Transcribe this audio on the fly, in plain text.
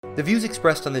The views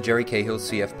expressed on the Jerry Cahill's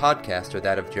CF podcast are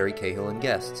that of Jerry Cahill and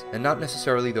guests, and not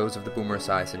necessarily those of the Boomer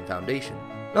Esiason Foundation.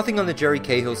 Nothing on the Jerry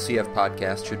Cahill's CF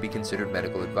podcast should be considered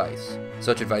medical advice.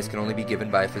 Such advice can only be given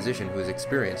by a physician who is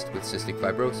experienced with cystic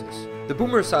fibrosis. The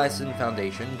Boomer Esiason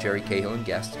Foundation, Jerry Cahill and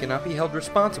guests cannot be held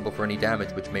responsible for any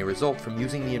damage which may result from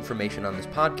using the information on this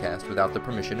podcast without the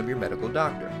permission of your medical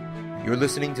doctor. You're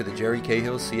listening to the Jerry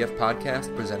Cahill's CF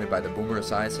podcast presented by the Boomer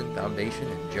Esiason Foundation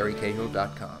and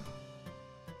jerrycahill.com.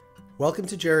 Welcome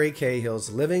to Jerry Cahill's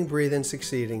Living, Breathing,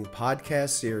 Succeeding podcast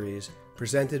series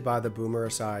presented by the Boomer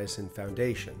Esiason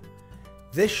Foundation.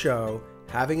 This show,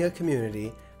 Having a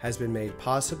Community, has been made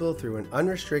possible through an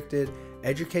unrestricted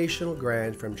educational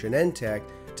grant from Genentech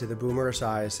to the Boomer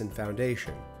Esiason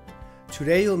Foundation.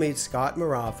 Today you'll meet Scott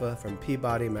Marraffa from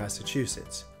Peabody,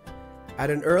 Massachusetts. At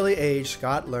an early age,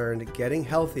 Scott learned getting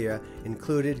healthier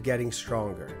included getting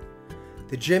stronger.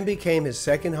 The gym became his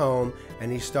second home,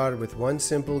 and he started with one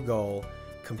simple goal: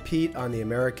 compete on the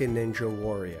American Ninja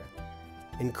Warrior.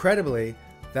 Incredibly,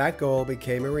 that goal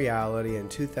became a reality in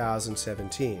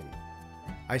 2017.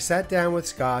 I sat down with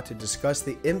Scott to discuss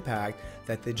the impact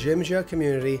that the Gymja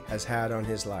community has had on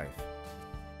his life.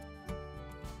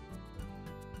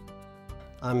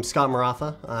 I'm Scott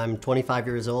Marraffa. I'm 25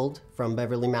 years old from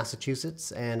Beverly,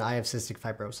 Massachusetts, and I have cystic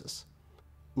fibrosis.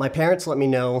 My parents let me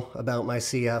know about my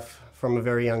CF from a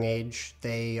very young age.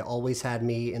 They always had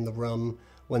me in the room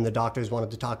when the doctors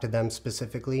wanted to talk to them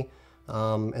specifically.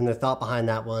 And the thought behind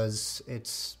that was,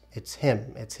 it's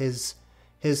him. It's his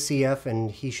CF, and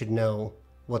he should know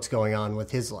what's going on with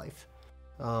his life.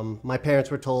 My parents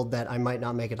were told that I might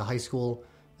not make it to high school,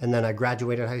 and then I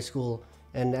graduated high school.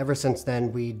 And ever since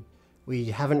then, we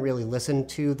haven't really listened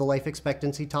to the life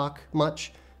expectancy talk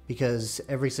much, because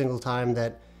every single time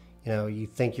that you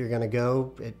think you're gonna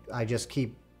go, I just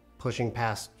keep pushing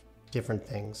past different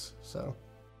things. So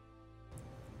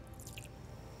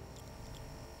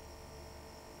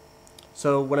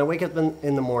when I wake up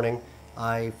in the morning,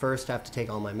 I first have to take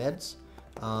all my meds.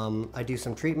 I do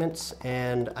some treatments,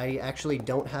 and I actually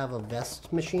don't have a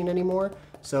vest machine anymore.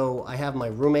 So I have my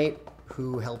roommate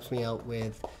who helps me out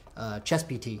with chest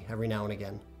PT every now and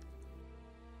again.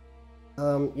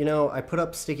 I put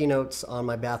up sticky notes on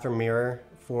my bathroom mirror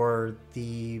for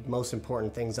the most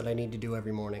important things that I need to do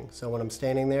every morning. So when I'm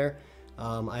standing there,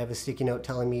 I have a sticky note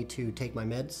telling me to take my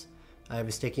meds. I have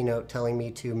a sticky note telling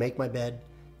me to make my bed,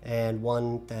 and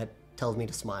one that tells me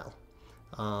to smile.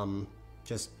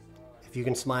 Just if you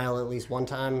can smile at least one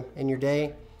time in your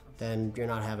day, then you're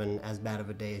not having as bad of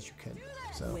a day as you could.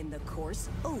 So when the course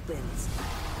opens,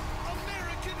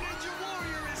 American Ninja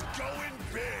Warrior is going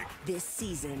big this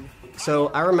season. So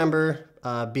I remember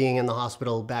being in the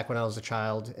hospital back when I was a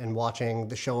child and watching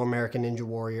the show American Ninja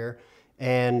Warrior,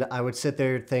 and I would sit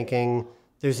there thinking,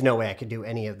 there's no way I could do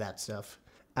any of that stuff.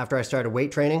 After I started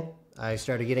weight training, I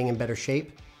started getting in better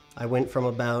shape. I went from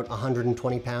about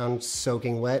 120 pounds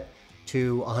soaking wet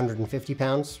to 150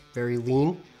 pounds, very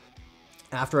lean.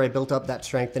 After I built up that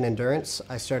strength and endurance,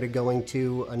 I started going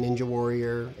to a Ninja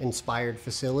Warrior inspired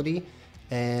facility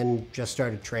and just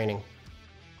started training.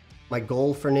 My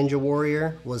goal for Ninja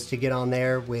Warrior was to get on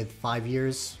there with 5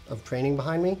 years of training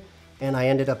behind me, and I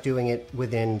ended up doing it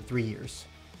within 3 years,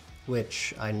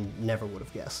 which I never would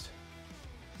have guessed.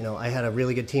 I had a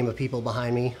really good team of people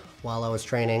behind me while I was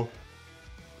training.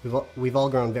 We've all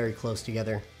grown very close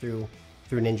together through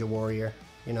Ninja Warrior.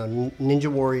 Ninja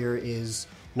Warrior is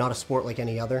not a sport like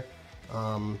any other.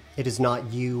 It is not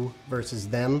you versus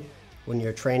them when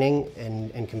you're training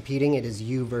and competing. It is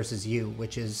you versus you,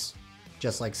 which is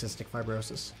just like cystic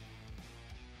fibrosis.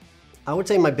 I would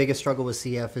say my biggest struggle with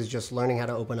CF is just learning how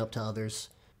to open up to others.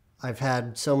 I've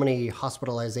had so many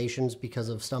hospitalizations because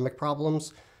of stomach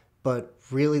problems, but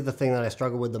really the thing that I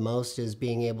struggle with the most is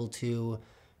being able to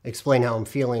explain how I'm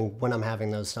feeling when I'm having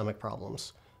those stomach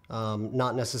problems.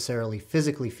 Not necessarily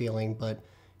physically feeling, but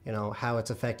how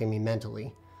it's affecting me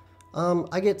mentally.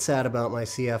 I get sad about my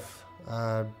CF,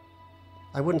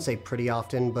 I wouldn't say pretty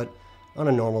often, but on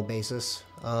a normal basis.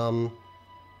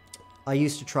 I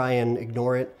used to try and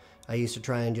ignore it. I used to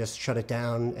try and just shut it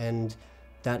down, and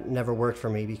that never worked for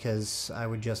me because I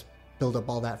would just build up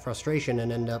all that frustration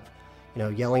and end up,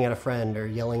 yelling at a friend or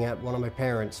yelling at one of my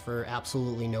parents for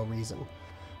absolutely no reason.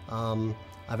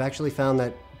 I've actually found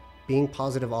that being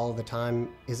positive all the time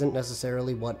isn't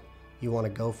necessarily what you want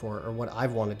to go for or what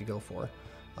I've wanted to go for.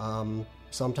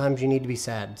 Sometimes you need to be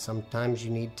sad. Sometimes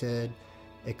you need to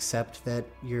accept that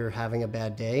you're having a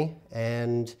bad day,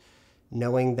 and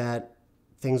knowing that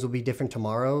things will be different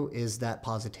tomorrow is that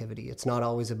positivity. It's not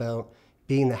always about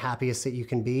being the happiest that you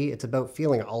can be. It's about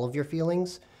feeling all of your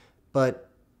feelings, but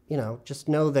just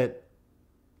know that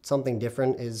something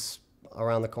different is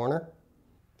around the corner.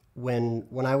 When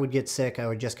I would get sick, I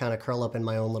would just kind of curl up in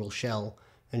my own little shell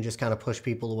and just kind of push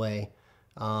people away.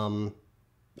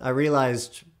 I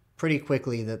realized pretty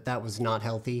quickly that that was not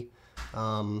healthy,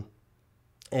 and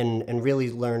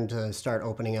really learned to start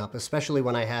opening up, especially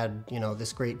when I had,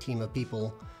 this great team of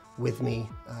people with me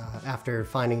after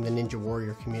finding the Ninja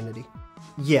Warrior community.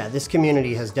 Yeah, this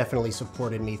community has definitely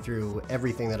supported me through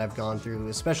everything that I've gone through,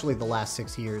 especially the last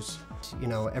 6 years.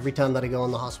 Every time that I go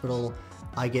in the hospital,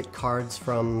 I get cards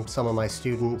from some of my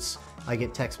students. I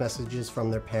get text messages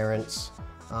from their parents.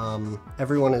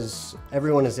 Everyone is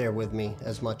there with me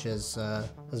as much as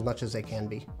they can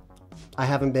be. I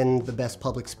haven't been the best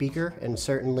public speaker, and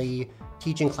certainly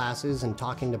teaching classes and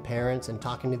talking to parents and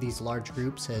talking to these large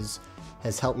groups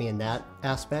has helped me in that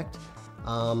aspect.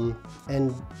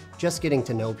 And just getting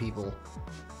to know people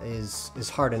is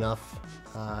hard enough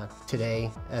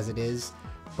today as it is,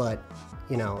 but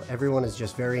everyone is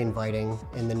just very inviting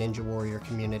in the Ninja Warrior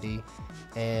community,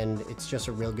 and it's just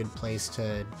a real good place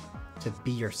to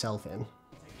be yourself in.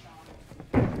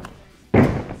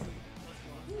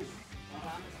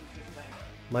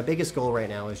 My biggest goal right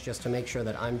now is just to make sure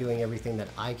that I'm doing everything that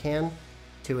I can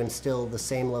to instill the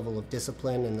same level of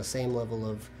discipline and the same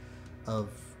level of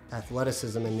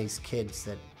athleticism in these kids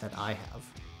that I have.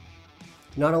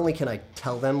 Not only can I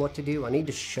tell them what to do, I need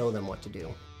to show them what to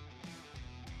do.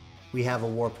 We have a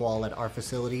warp wall at our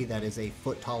facility that is a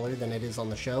foot taller than it is on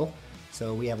the show.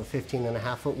 So we have a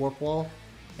 15.5-foot warp wall,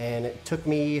 and I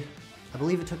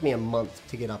believe it took me a month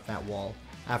to get up that wall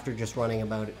after just running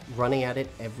at it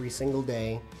every single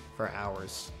day for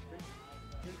hours.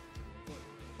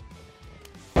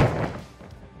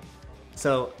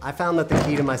 So I found that the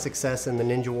key to my success in the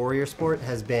Ninja Warrior sport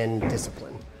has been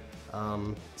discipline.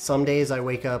 Some days I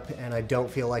wake up and I don't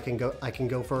feel like I can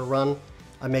go for a run.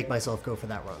 I make myself go for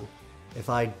that run. If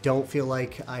I don't feel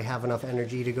like I have enough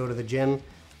energy to go to the gym,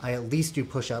 I at least do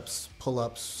push-ups,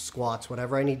 pull-ups, squats,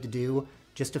 whatever I need to do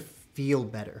just to feel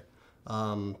better.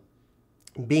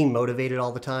 Being motivated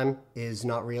all the time is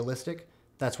not realistic.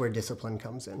 That's where discipline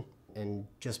comes in. And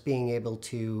just being able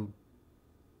to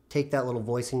take that little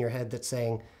voice in your head that's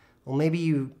saying, well, maybe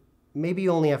you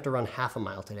only have to run half a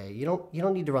mile today. You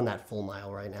don't need to run that full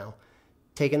mile right now.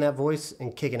 Taking that voice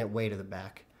and kicking it way to the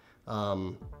back.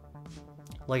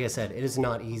 Like I said, it is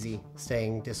not easy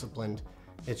staying disciplined.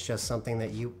 It's just something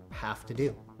that you have to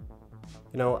do.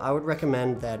 I would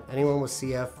recommend that anyone with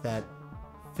CF that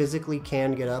physically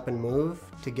can get up and move,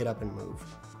 to get up and move.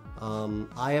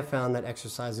 I have found that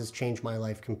exercises change my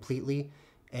life completely,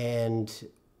 and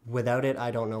without it,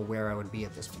 I don't know where I would be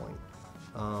at this point.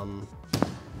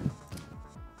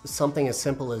 Something as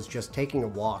simple as just taking a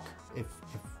walk. If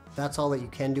that's all that you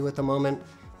can do at the moment,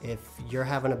 if you're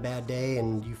having a bad day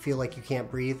and you feel like you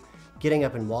can't breathe, getting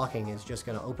up and walking is just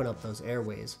going to open up those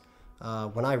airways.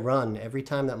 When I run, every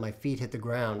time that my feet hit the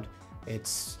ground,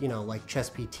 it's, like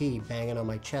chest PT, banging on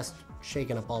my chest,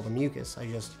 shaking up all the mucus.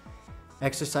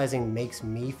 Exercising makes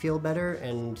me feel better,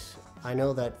 and I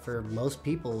know that for most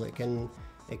people it can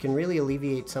really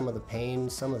alleviate some of the pain,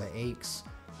 some of the aches,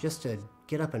 just to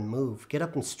get up and move, get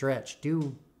up and stretch,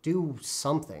 do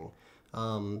something.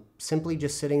 Simply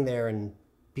just sitting there and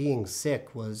being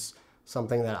sick was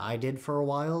something that I did for a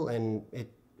while, and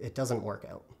it doesn't work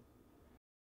out.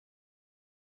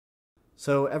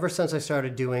 So ever since I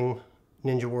started doing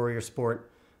Ninja Warrior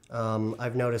sport,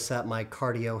 I've noticed that my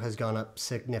cardio has gone up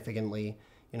significantly.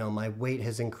 My weight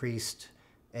has increased,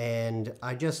 and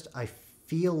I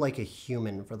feel like a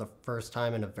human for the first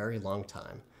time in a very long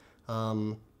time.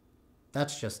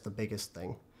 That's just the biggest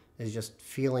thing, is just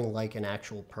feeling like an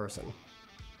actual person.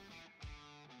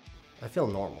 I feel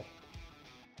normal.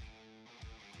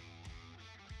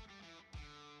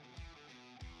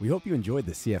 We hope you enjoyed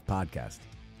the CF podcast.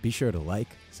 Be sure to like,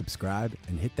 subscribe,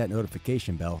 and hit that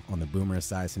notification bell on the Boomer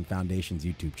Esiason Foundation's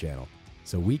YouTube channel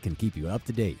so we can keep you up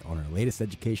to date on our latest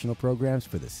educational programs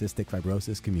for the cystic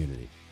fibrosis community.